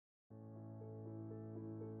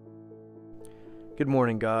Good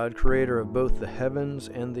morning, God, creator of both the heavens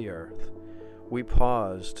and the earth. We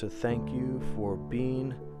pause to thank you for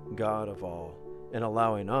being God of all and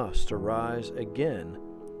allowing us to rise again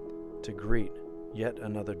to greet yet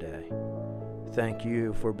another day. Thank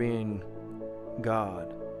you for being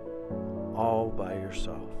God all by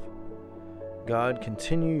yourself. God,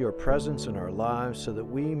 continue your presence in our lives so that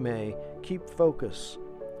we may keep focus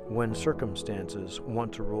when circumstances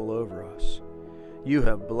want to roll over us. You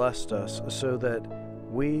have blessed us so that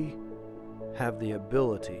we have the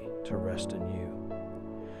ability to rest in you.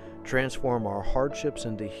 Transform our hardships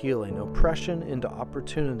into healing, oppression into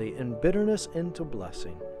opportunity, and bitterness into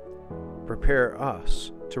blessing. Prepare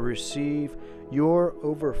us to receive your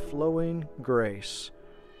overflowing grace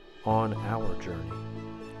on our journey.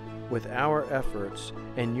 With our efforts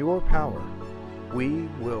and your power, we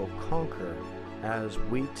will conquer as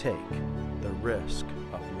we take the risk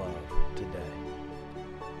of love today.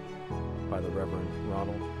 By the Reverend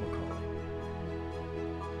Ronald McCauley.